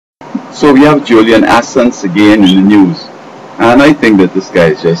So we have Julian Assance again in the news, and I think that this guy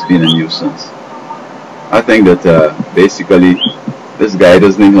has just been a nuisance. I think that basically this guy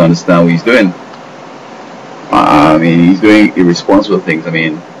doesn't even understand what he's doing. I mean, he's doing irresponsible things. I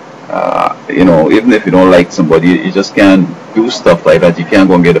mean, even if you don't like somebody, you just can't do stuff like that. You can't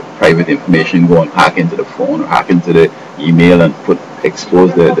go and get a private information, go and hack into the phone or hack into the email and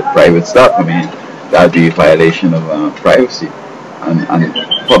expose the private stuff. I mean, that'd be a violation of privacy. And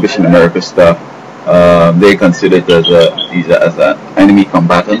publishing America stuff, they consider it as an enemy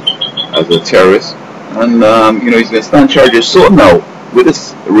combatant, as a terrorist, and he's going to stand charges. So now, with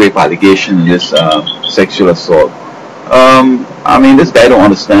this rape allegation and this sexual assault, I mean, this guy don't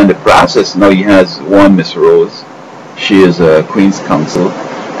understand the process. Now he has one Miss Rose. She is a Queen's Counsel,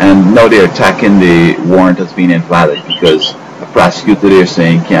 and now they're attacking the warrant as being invalid because the prosecutor they're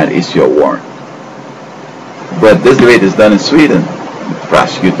saying can't issue a warrant. But this is the way it is done in Sweden. The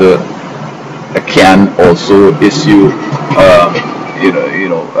prosecutor can also issue,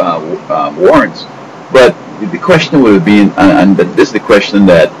 warrants. But the question will be, and this is the question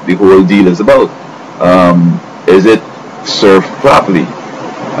that the whole deal is about: is it served properly?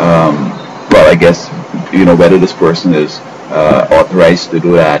 Well, I guess whether this person is authorized to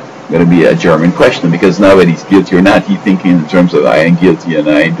do that going to be a German question, because now whether he's guilty or not, he's thinking in terms of I am guilty and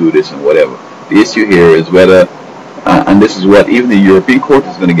I do this and whatever. The issue here is whether, and this is what even the European Court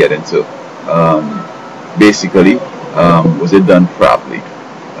is going to get into, basically, was it done properly?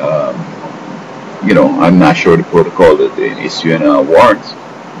 I'm not sure the protocol that they issue in warrants,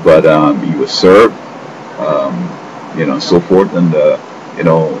 but he was served, so forth, and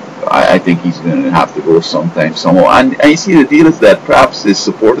I think he's going to have to go sometime, somehow. And I see the deal is that perhaps his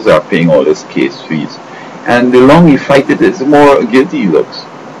supporters are paying all his case fees, and the longer you fight it, the more guilty he looks.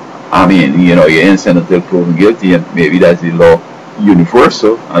 I mean, you're innocent until proven guilty, and maybe that's the law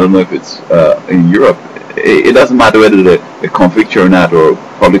universal. I don't know if it's in Europe. It doesn't matter whether the convict you or not, or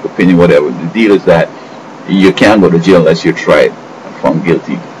public opinion, whatever. The deal is that you can't go to jail unless you're tried and found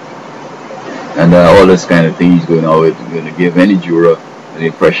guilty. And all this kind of thing he's going to give any juror the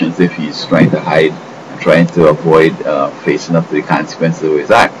impression as if he's trying to hide and trying to avoid facing up to the consequences of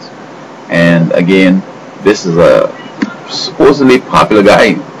his acts. And again, this is a supposedly popular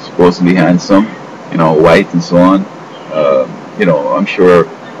guy, supposedly handsome, white and so on. I'm sure,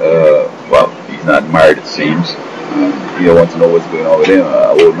 he's not married, it seems. You don't want to know what's going on with him.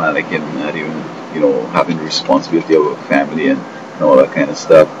 An old man like him, not even, having the responsibility of a family and all that kind of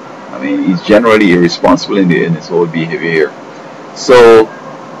stuff. I mean, he's generally irresponsible in his whole behavior. So,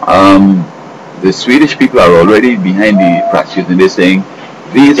 the Swedish people are already behind the prosecution. They're saying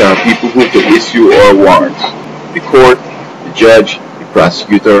these are people who could issue all warrants. The court, the judge, the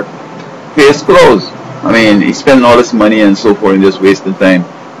prosecutor, case closed. I mean, he's spending all this money and so forth and just wasting time.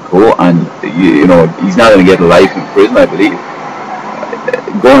 Go and, he's not going to get life in prison, I believe.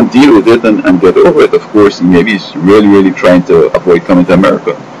 Go and deal with it and get over it. Of course, maybe he's really, really trying to avoid coming to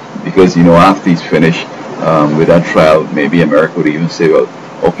America. Because, after he's finished with that trial, maybe America would even say, well,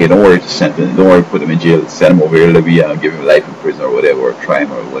 okay, don't worry to sentence, don't worry to put him in jail, send him over here, Libya, give him life in prison or whatever, or try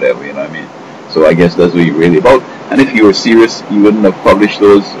him or whatever, you know what I mean? So I guess that's what you're really about. And if you were serious, you wouldn't have published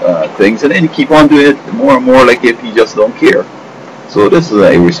those things, and then you keep on doing it more and more like if you just don't care. So this is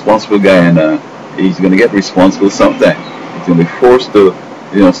a responsible guy, and he's going to get responsible sometime. He's going to be forced to,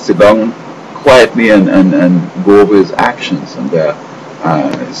 sit down quietly and go over his actions, and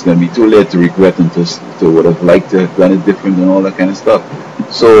it's going to be too late to regret and to would have liked to have done it different and all that kind of stuff.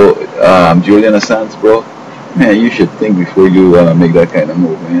 So, Julian Assance, bro, man, you should think before you make that kind of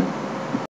move, man.